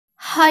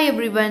Hi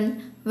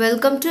everyone,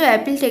 welcome to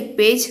Apple Tech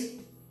page.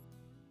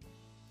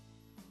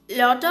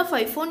 Lot of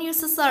iPhone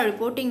users are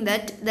reporting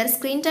that their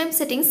screen time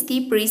settings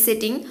keep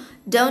resetting,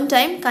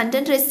 downtime,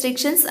 content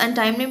restrictions and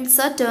time limits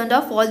are turned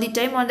off all the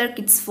time on their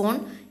kids'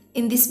 phone.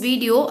 In this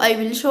video, I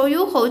will show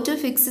you how to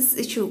fix this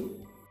issue.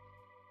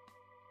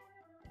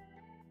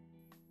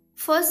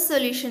 First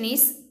solution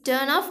is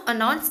turn off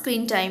and on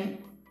screen time.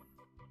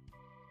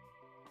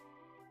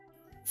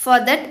 For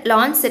that,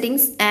 launch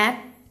Settings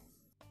app.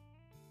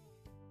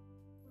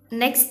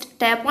 Next,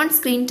 tap on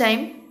Screen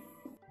Time.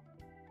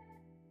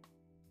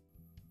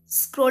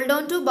 Scroll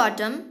down to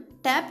bottom,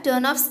 tap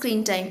Turn off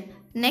Screen Time.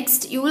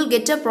 Next, you will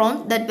get a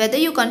prompt that whether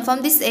you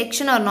confirm this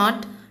action or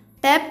not.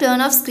 Tap Turn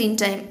off Screen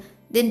Time.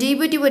 Then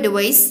reboot your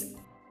device.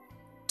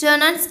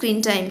 Turn on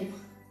Screen Time.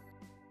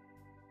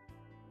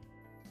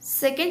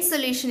 Second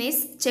solution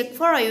is check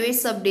for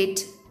iOS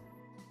update.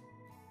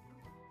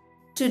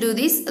 To do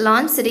this,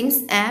 launch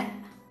Settings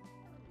app.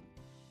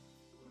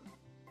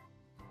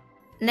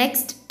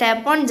 Next,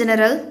 tap on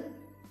General.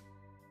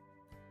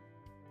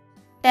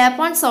 Tap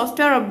on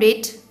Software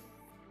Update.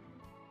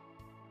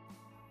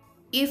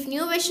 If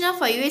new version of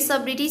iOS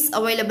update is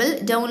available,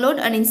 download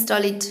and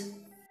install it.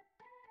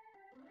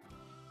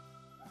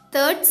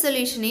 Third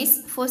solution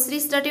is force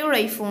restart your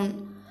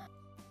iPhone.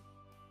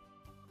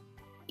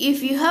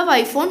 If you have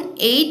iPhone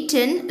 8,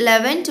 10,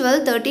 11,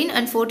 12, 13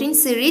 and 14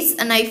 series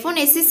and iPhone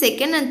SE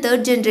second and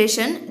third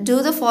generation,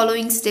 do the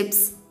following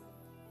steps.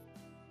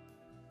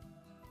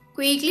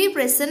 Quickly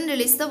press and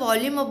release the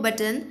volume up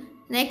button.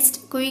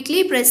 Next,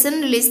 quickly press and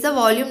release the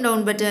volume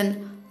down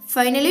button.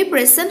 Finally,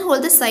 press and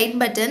hold the side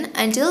button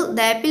until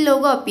the Apple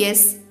logo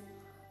appears.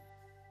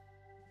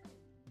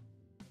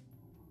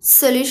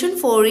 Solution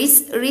 4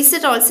 is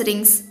reset all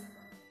settings.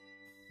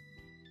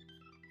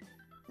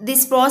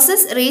 This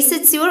process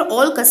resets your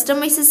all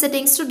customized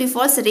settings to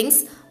default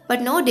settings,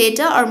 but no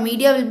data or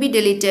media will be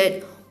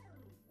deleted.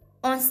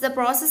 Once the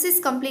process is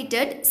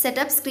completed, set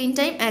up screen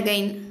time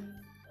again.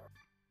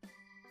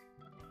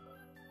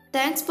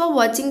 Thanks for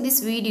watching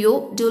this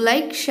video. Do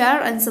like,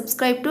 share and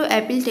subscribe to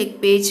Apple Tech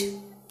page.